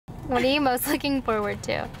What are you most looking forward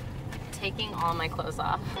to? Taking all my clothes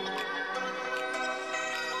off.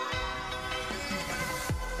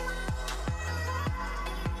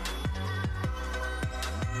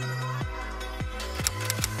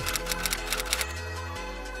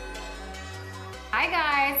 Hi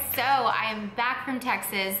guys, so I'm back from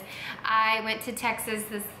Texas. I went to Texas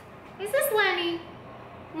is this Lenny?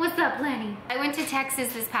 What's up, Lenny? I went to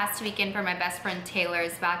Texas this past weekend for my best friend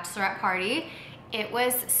Taylor's bachelorette party. It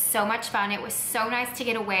was so much fun. It was so nice to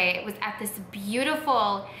get away. It was at this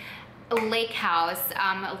beautiful lake house.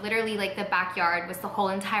 Literally like the backyard was the whole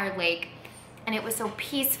entire lake. And it was so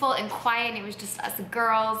peaceful and quiet, and it was just us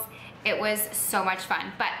girls. It was so much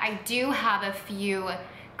fun. But I do have a few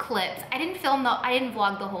clips. I didn't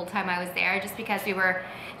vlog the whole time I was there just because we were,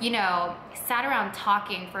 you know, sat around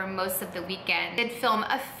talking for most of the weekend. I did film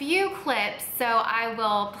a few clips, so I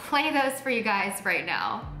will play those for you guys right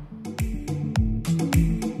now.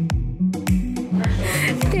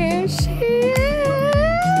 There she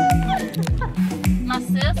is! My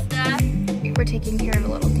sister. We're taking care of a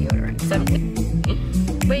little deodorant.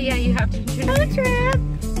 Wait, yeah, you have to do Road trip!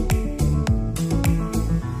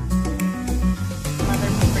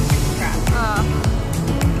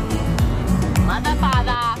 Mother,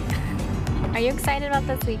 father. Are you excited about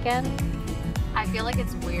this weekend? I feel like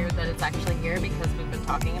it's weird that it's actually here because we've been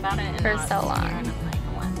talking about it and for now so it's long. Here and I'm like,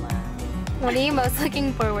 what are you most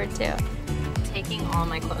looking forward to? Taking all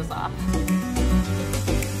my clothes off.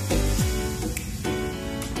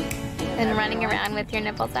 And running around with your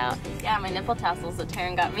nipples out. Yeah, my nipple tassels that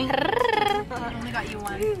Taryn got me. I only got you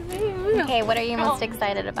one. Okay, what are you most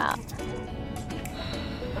excited about?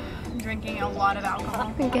 Drinking a lot of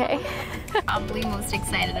alcohol. Okay. Probably most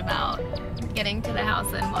excited about getting to the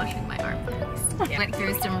house and washing my armpits. I went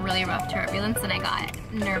through some really rough turbulence and I got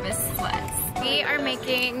nervous sweats. We are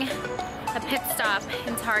making a pit stop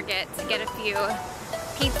in Target to get a few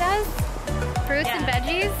pizzas, fruits and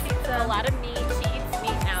veggies. A lot of meat. She eats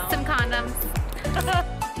meat now. Some condoms.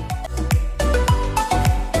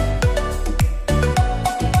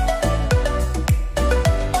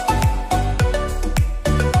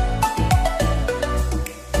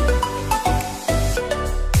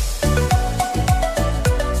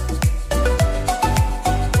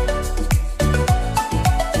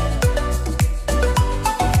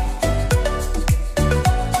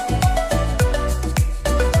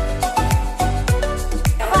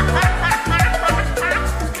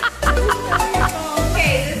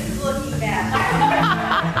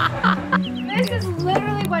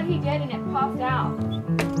 He did and it popped out. I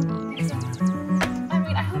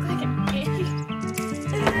mean, I look like an idiot.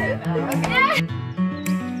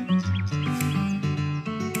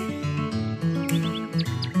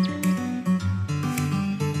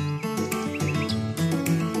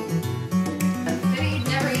 He'd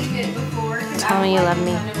never eaten it before. Tell me you love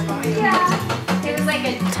me. Yeah. It was like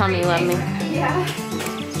a Tell me you love me. Yeah.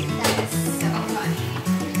 That is so funny.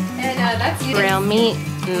 And that's you. Real meat,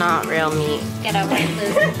 not real meat. Get over it,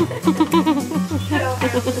 loser. Get over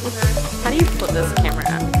it, loser. How do you put this camera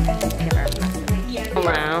up?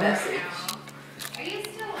 Hello?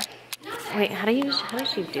 Wait, how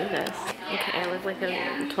does she do this? Okay, I look like a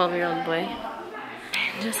 12-year-old boy.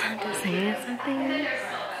 I just had to say something.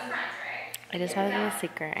 I just have a little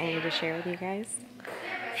secret I need to share with you guys.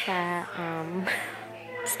 That,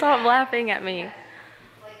 stop laughing at me.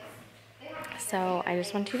 So I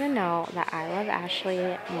just want you to know that I love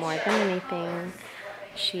Ashley more than anything.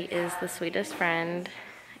 She is the sweetest friend,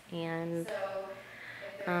 and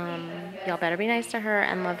y'all better be nice to her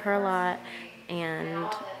and love her a lot. And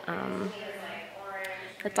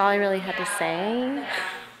that's all I really had to say.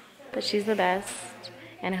 But she's the best,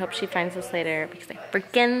 and I hope she finds this later because I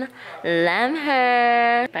freaking love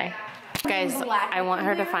her. Bye. Guys, I want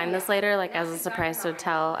her to find this later, like as a surprise, to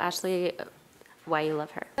tell Ashley why you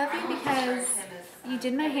love her. I love you because you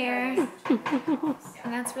did my hair, and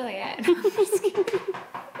that's really it.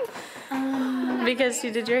 Because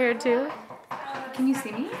she did your hair too? Can you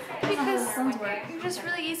see me? Because you're just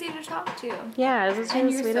really easy to talk to. Yeah, isn't she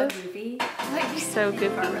the sweetest? So goofy. Like, you're So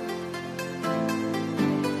goofy.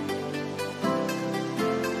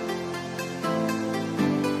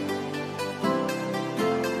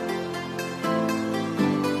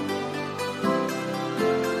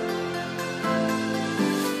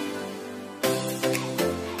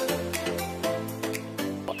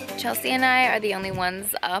 Chelsea and I are the only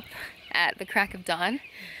ones up at the crack of dawn.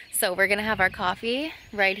 So we're gonna have our coffee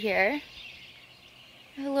right here.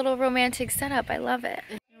 A little romantic setup, I love it.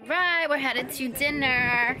 Right, we're headed to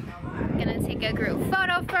dinner. Gonna take a group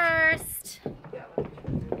photo first.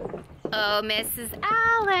 Oh, Mrs.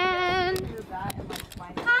 Allen.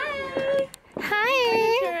 Hi.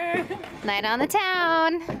 Night on the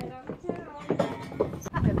town.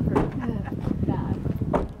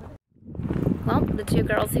 Well, the two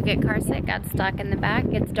girls who get car sick got stuck in the back.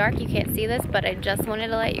 It's dark, you can't see this, but I just wanted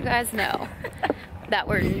to let you guys know that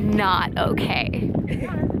we're not okay.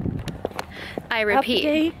 I repeat,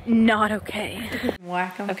 Update, not okay.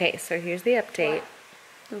 Whack 'em. Okay, so here's the update.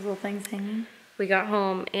 Those little things hanging. We got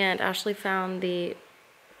home and Ashley found the,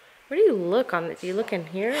 where do you look on it? Do you look in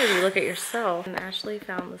here or do you look at yourself? And Ashley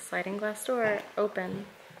found the sliding glass door open,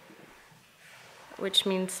 which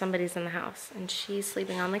means somebody's in the house and she's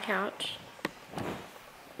sleeping on the couch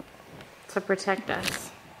to protect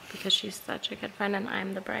us because she's such a good friend and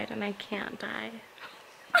I'm the bride and I can't die.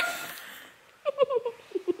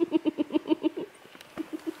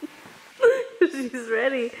 She's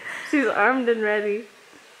ready. She's armed and ready.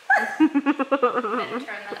 I'm gonna turn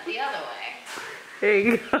that the other way. There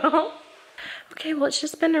you go. Okay, well, it's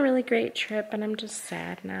just been a really great trip, and I'm just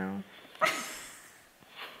sad now.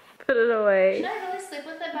 Put it away. Should I really sleep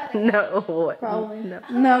with it by the No. Probably.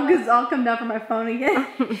 No, because I'll come down for my phone again.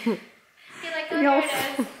 Be like, oh, there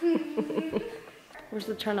it is. Where's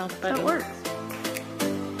the turn off button? It works.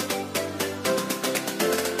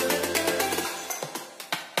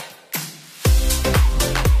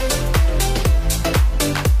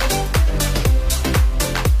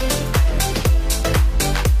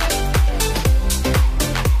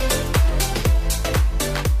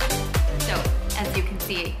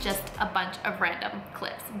 Just a bunch of random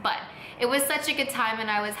clips, but it was such a good time and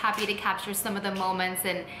I was happy to capture some of the moments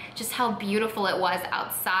and just how beautiful it was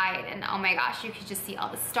outside. And oh my gosh, you could just see all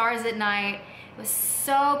the stars at night. It was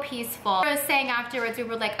so peaceful. I was saying afterwards, we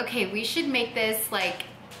were like, okay, we should make this like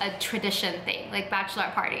a tradition thing, like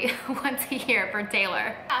bachelorette party once a year for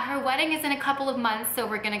Taylor. Her wedding is in a couple of months, so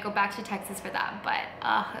we're gonna go back to Texas for that,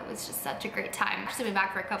 but it was just such a great time. Actually been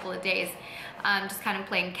back for a couple of days, just kind of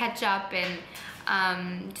playing catch up and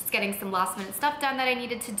just getting some last minute stuff done that I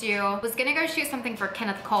needed to do. I was gonna go shoot something for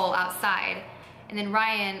Kenneth Cole outside, and then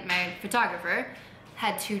Ryan, my photographer,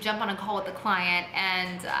 had to jump on a call with the client,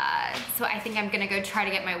 and so I think I'm gonna go try to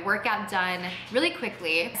get my workout done really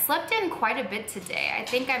quickly. I slept in quite a bit today. I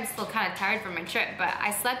think I'm still kind of tired from my trip, but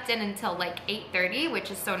I slept in until like 8:30, which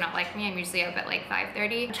is so not like me. I'm usually up at like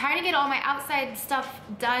 5:30. I'm trying to get all my outside stuff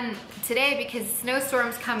done today because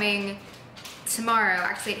snowstorm's coming tomorrow.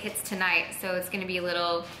 Actually, it hits tonight, so it's gonna be a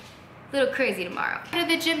little crazy tomorrow. I go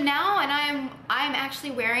to the gym now, and I'm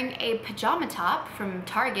actually wearing a pajama top from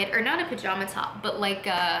Target, or not a pajama top, but like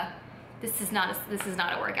this is not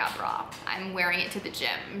a workout bra. I'm wearing it to the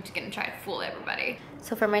gym. I'm just gonna try to fool everybody.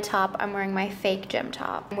 So for my top, I'm wearing my fake gym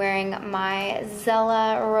top. I'm wearing my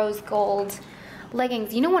Zella rose gold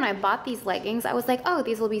leggings. You know, when I bought these leggings, I was like, oh,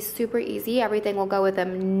 these will be super easy. Everything will go with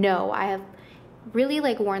them. No, I have really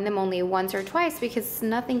like worn them only once or twice because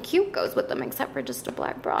nothing cute goes with them except for just a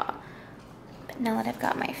black bra. But now that I've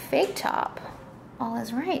got my fake top, all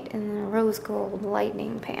is right in the rose gold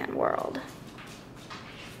lightning pan world.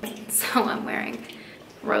 So I'm wearing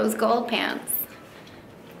rose gold pants,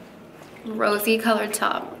 rosy colored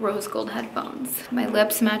top, rose gold headphones. My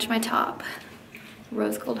lips match my top,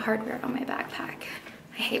 rose gold hardware on my backpack.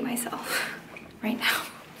 I hate myself right now.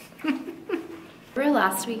 Remember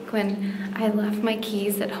last week when I left my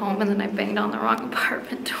keys at home and then I banged on the wrong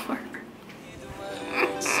apartment door?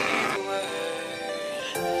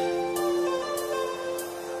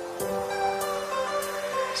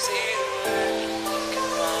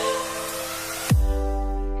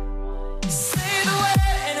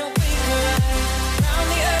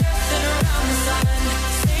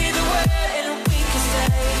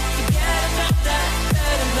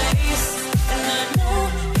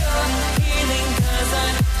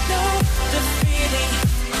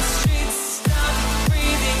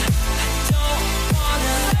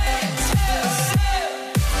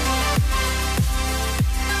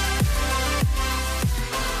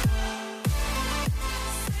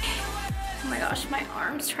 My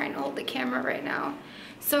arm's trying to hold the camera right now.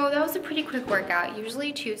 So that was a pretty quick workout.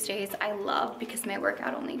 Usually Tuesdays I love because my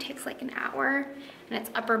workout only takes like an hour and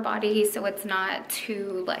it's upper body, so it's not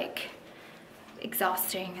too like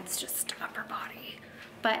exhausting. It's just upper body.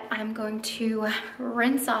 But I'm going to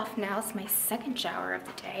rinse off now. It's my second shower of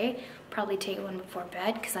the day. Probably take one before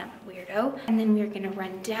bed because I'm a weirdo. And then we're gonna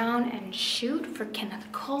run down and shoot for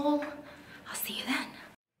Kenneth Cole. I'll see you then.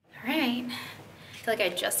 All right. I feel like I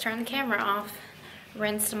just turned the camera off,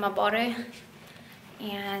 rinsed my body,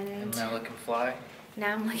 and now looking fly?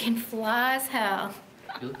 Now I'm looking fly as hell.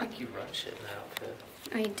 You look like you run shit in that outfit.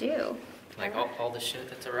 I do. Like all the shit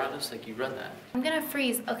that's around us, like you run that. I'm gonna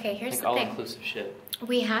freeze. Okay, here's like the thing. all-inclusive shit.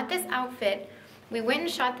 We had this outfit We went and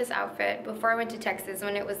shot this outfit before I went to Texas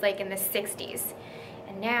when it was like in the 60s.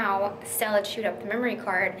 And now Stella chewed up the memory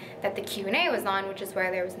card that the Q&A was on, which is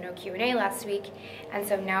where there was no Q&A last week. And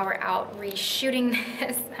so now we're out reshooting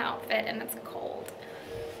this outfit and it's cold.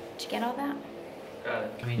 Did you get all that? Got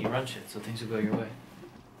it. I mean, you run shit, so things will go your way.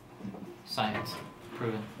 Science.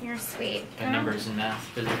 Proven. You're sweet. By numbers and math,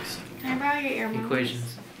 physics. Can I borrow your ear warmers?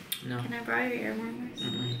 Equations. No. Can I borrow your ear warmers?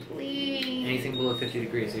 Please. Anything below 50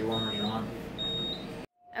 degrees, your warmers are on.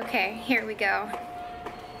 Okay, here we go.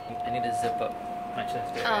 I need to zip up my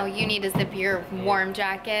chest area. Oh, you need to zip your warm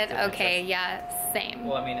jacket? Zip my Okay, chest. yeah, same.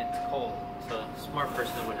 Well, I mean, it's cold, so a smart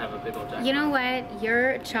person would have a big old jacket. You know what?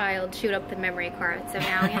 Your child chewed up the memory card, so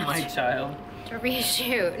now we have My child. to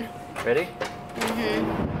reshoot. Ready?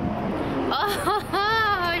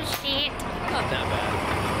 Oh, shit. Not that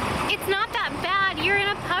bad. It's not that bad. You're in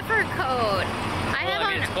a puffer coat. I Well, have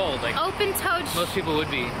I mean, it's cold. Like, open-toed. most people would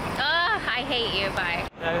be. Ugh, I hate you. Bye.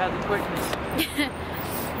 I have the quickness.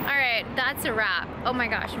 All right, that's a wrap. Oh my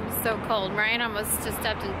gosh, I'm so cold. Ryan almost just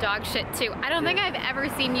stepped in dog shit too. I don't think I've ever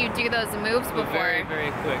seen you do those moves before. Very,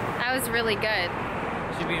 very quick. That was really good.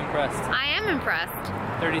 You should be impressed. I am impressed.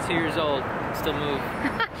 32 years old, still move.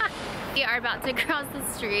 We are about to cross the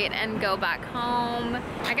street and go back home.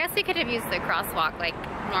 I guess we could have used the crosswalk like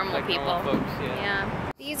normal Like people. normal folks,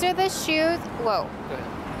 yeah. These are the shoes. Whoa. Go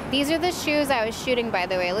ahead. These are the shoes I was shooting, by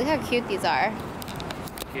the way. Look how cute these are.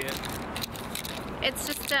 Cute. It's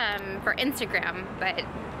just for Instagram, but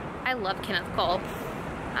I love Kenneth Cole. Me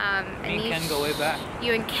and Ken go way back.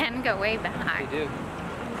 You and Ken go way back. We do.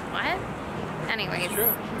 What? Anyways, It's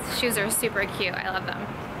true. these shoes are super cute. I love them.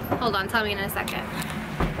 Hold on, tell me in a second.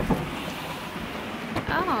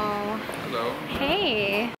 Oh. Hello.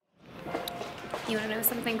 Hey. You wanna know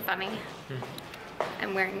something funny?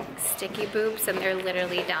 I'm wearing sticky boobs and they're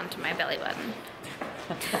literally down to my belly button.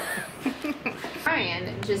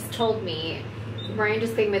 Ryan just told me, Ryan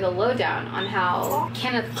just gave me the lowdown on how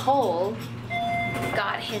Kenneth Cole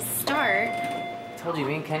got his start. I told you,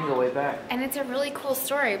 me and Ken go way back. And it's a really cool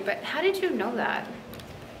story, but how did you know that?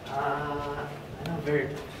 I know very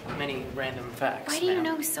many random facts. Why do you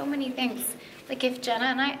know so many things? Like if Jenna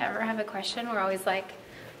and I ever have a question, we're always like,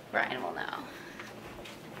 Ryan will know.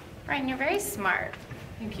 Ryan, you're very smart.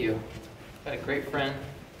 Thank you. Got a great friend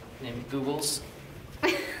named Googles.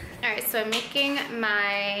 Alright, so I'm making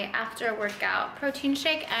my after workout protein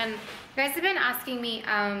shake and you guys have been asking me,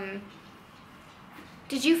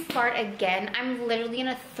 did you fart again? I'm literally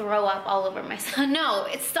gonna throw up all over myself. No,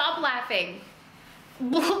 stop laughing.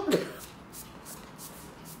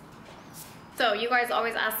 So you guys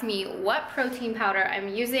always ask me what protein powder I'm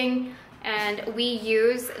using, and we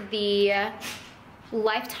use the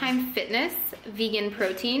Lifetime Fitness vegan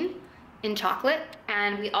protein in chocolate,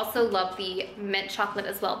 and we also love the mint chocolate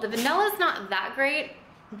as well. The vanilla is not that great,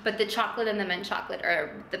 but the chocolate and the mint chocolate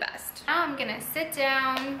are the best. Now I'm gonna sit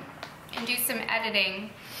down and do some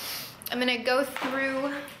editing. I'm gonna go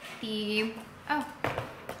through the, I'm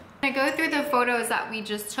gonna go through the photos that we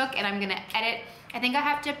just took and I'm gonna edit. I think I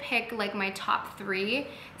have to pick like my top 3,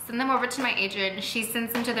 send them over to my agent, she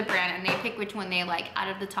sends them to the brand and they pick which one they like out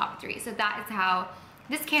of the top 3. So that is how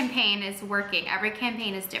this campaign is working. Every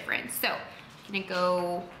campaign is different. So I'm gonna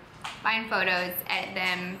go find photos, edit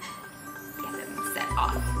them, get them set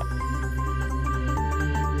off.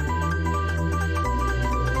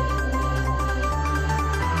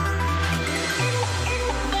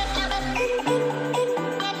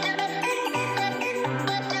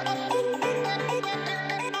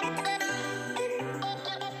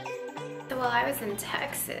 While I was in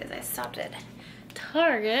Texas, I stopped at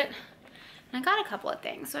Target and I got a couple of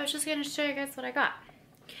things. So I was just gonna show you guys what I got.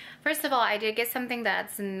 First of all, I did get something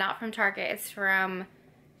that's not from Target. It's from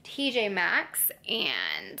TJ Maxx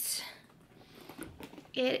and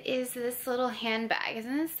it is this little handbag.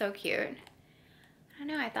 Isn't this so cute? I don't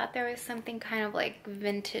know, I thought there was something kind of like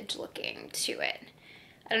vintage looking to it.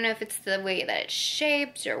 I don't know if it's the way that it's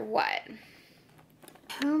shaped or what.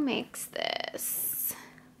 Who makes this?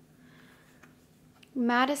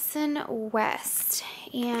 Madison West,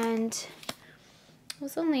 and it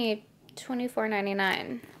was only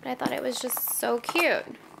 $24.99, but I thought it was just so cute.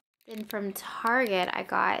 Then from Target, I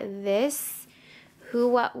got this Who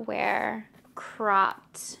What Wear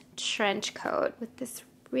cropped trench coat with this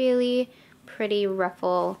really pretty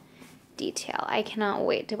ruffle detail. I cannot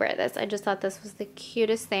wait to wear this. I just thought this was the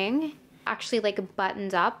cutest thing. Actually like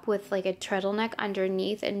buttoned up with like a turtleneck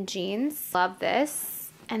underneath and jeans. Love this.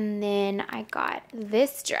 And then I got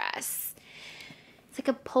this dress. It's like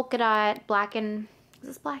a polka dot, black and, is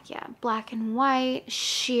this black? Yeah, black and white,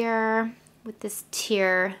 sheer with this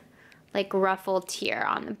tier like ruffled tier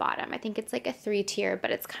on the bottom. I think it's like a 3-tier,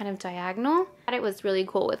 but it's kind of diagonal. I thought it was really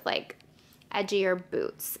cool with like edgier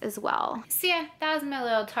boots as well. So yeah, that was my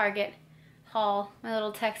little Target haul, my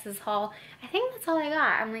little Texas haul. I think that's all I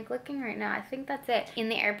got. I'm like looking right now. I think that's it. In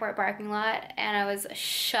the airport parking lot, and I was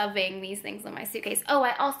shoving these things in my suitcase. Oh,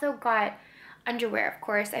 I also got underwear, of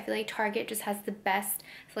course. I feel like Target just has the best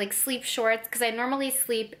like sleep shorts, because I normally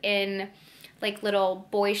sleep in like little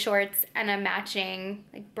boy shorts and a matching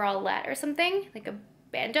like bralette or something, like a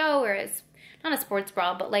bandeau, or it's not a sports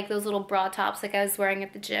bra, but like those little bra tops like I was wearing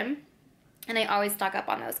at the gym. And I always stock up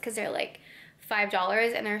on those because they're like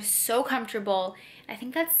 $5 and they're so comfortable. I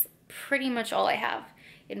think that's pretty much all I have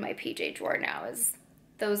in my PJ drawer now is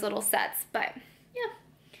those little sets. But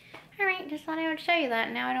yeah, all right, just thought I would show you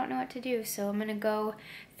that. Now I don't know what to do, so I'm gonna go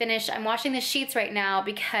finish. I'm washing the sheets right now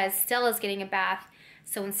because Stella's getting a bath.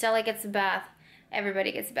 So when Stella gets a bath,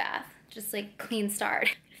 everybody gets a bath. Just like clean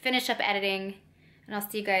start. Finish up editing, and I'll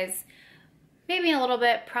see you guys maybe in a little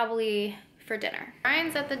bit, probably for dinner.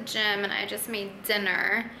 Ryan's at the gym and I just made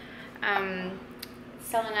dinner.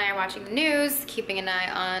 Stella and I are watching the news, keeping an eye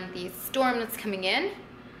on the storm that's coming in.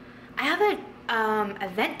 I have an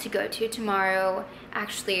event to go to tomorrow,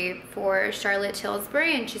 actually, for Charlotte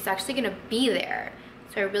Tilbury, and she's actually gonna be there.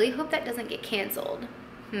 So I really hope that doesn't get canceled.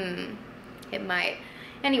 It might.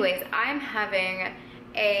 Anyways, I'm having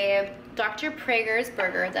a Dr. Prager's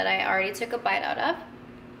burger that I already took a bite out of.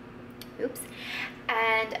 Oops.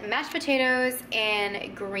 And mashed potatoes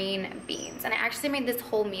and green beans. And I actually made this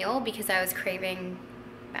whole meal because I was craving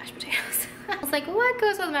mashed potatoes. I was like, what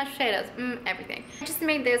goes with mashed potatoes? Everything. I just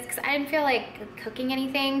made this because I didn't feel like cooking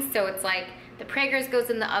anything. So it's like the Prager's goes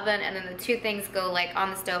in the oven and then the two things go like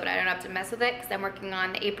on the stove and I don't have to mess with it because I'm working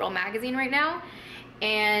on the April magazine right now.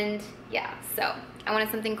 And yeah, so I wanted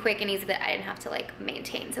something quick and easy that I didn't have to like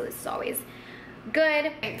maintain. So this is always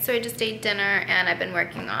good. So I just ate dinner and I've been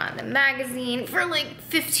working on the magazine for like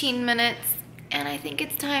 15 minutes. And I think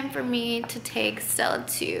it's time for me to take Stella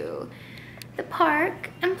to the park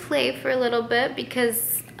and play for a little bit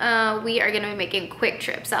because we are gonna be making quick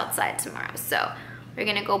trips outside tomorrow. So we're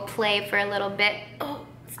gonna go play for a little bit. Oh,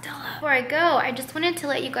 Stella. Before I go, I just wanted to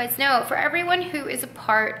let you guys know, for everyone who is a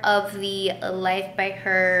part of the Life by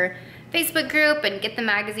Her Facebook group and get the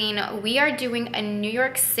magazine, we are doing a New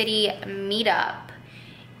York City meetup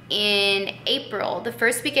in April, the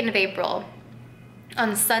first weekend of April,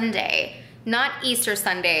 on Sunday. Not Easter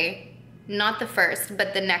Sunday, not the first,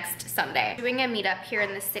 but the next Sunday. Doing a meetup here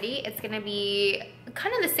in the city. It's gonna be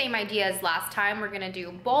kind of the same idea as last time. We're gonna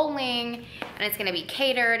do bowling and it's gonna be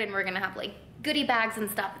catered and we're gonna have like goodie bags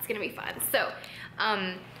and stuff. It's gonna be fun. So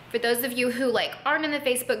for those of you who like aren't in the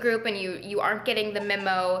Facebook group and you aren't getting the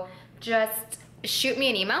memo, just shoot me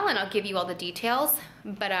an email and I'll give you all the details.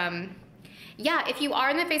 But yeah, if you are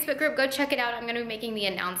in the Facebook group, go check it out. I'm gonna be making the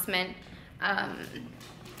announcement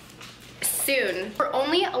soon. We're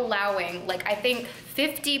only allowing like, I think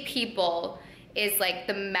 50 people is like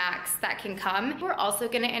the max that can come. We're also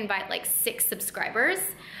gonna invite like 6 subscribers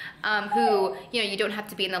who, you know, you don't have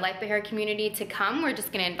to be in the LifebyHer community to come. We're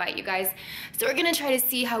just gonna invite you guys. So we're gonna try to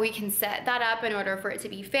see how we can set that up in order for it to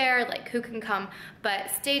be fair, like who can come.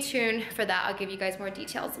 But stay tuned for that. I'll give you guys more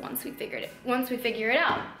details once we figure it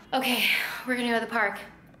out. Okay, we're gonna go to the park.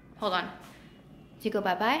 Hold on. Do you go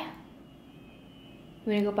bye-bye?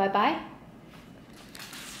 You wanna go bye-bye?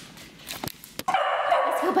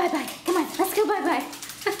 Let's go bye-bye. Come on, let's go bye-bye.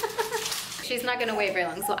 She's not gonna wait very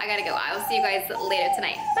long, so I gotta go. I will see you guys later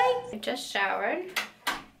tonight. Bye. I just showered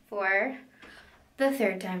for the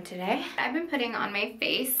 3rd time today. I've been putting on my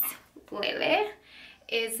face lately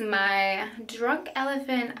is my Drunk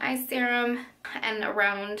Elephant eye serum and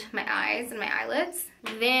around my eyes and my eyelids.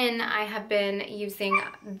 Then I have been using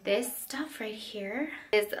this stuff right here.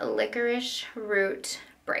 It's licorice root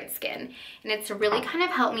bright skin, and it's really kind of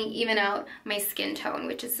helped me even out my skin tone,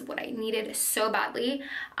 which is what I needed so badly.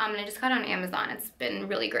 And I just got it on Amazon. It's been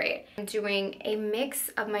really great. I'm doing a mix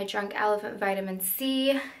of my Drunk Elephant vitamin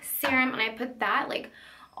C serum, and I put that like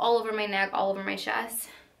all over my neck, all over my chest.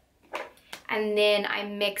 And then I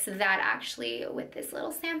mix that actually with this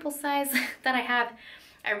little sample size that I have.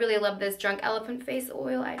 I really love this Drunk Elephant face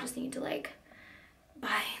oil. I just need to like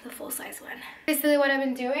buy the full size one. Basically what I've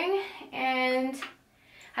been doing. And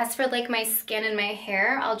as for like my skin and my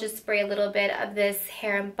hair, I'll just spray a little bit of this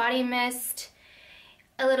hair and body mist,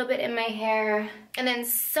 a little bit in my hair, and then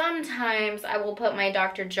sometimes I will put my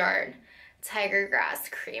Dr. Jart Tiger Grass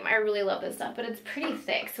cream. I really love this stuff, but it's pretty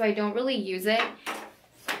thick, so I don't really use it.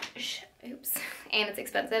 Oops. And it's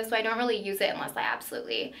expensive, so I don't really use it unless I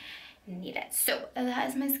absolutely need it. So that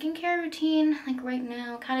is my skincare routine. Like right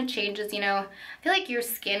now, kind of changes, you know. I feel like your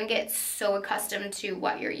skin gets so accustomed to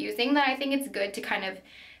what you're using that I think it's good to kind of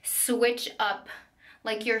switch up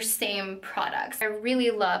like your same products. I really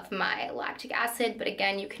love my lactic acid, but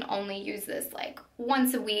again, you can only use this like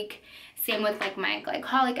once a week. Same with like my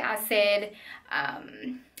glycolic acid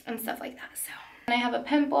and stuff like that. So, and I have a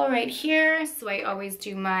pimple right here, so I always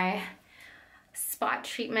do my spot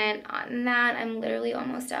treatment on that. I'm literally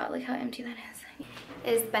almost out. Look how empty that is.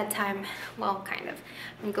 It is bedtime. Well, kind of.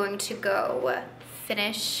 I'm going to go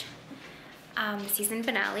finish season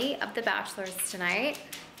finale of The Bachelorette tonight.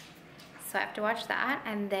 So I have to watch that,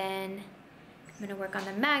 and then I'm gonna work on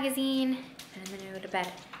the magazine, and I'm gonna go to bed.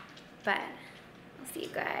 But I'll see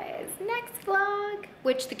you guys next vlog,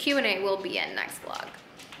 which the Q&A will be in next vlog.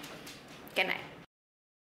 Good night.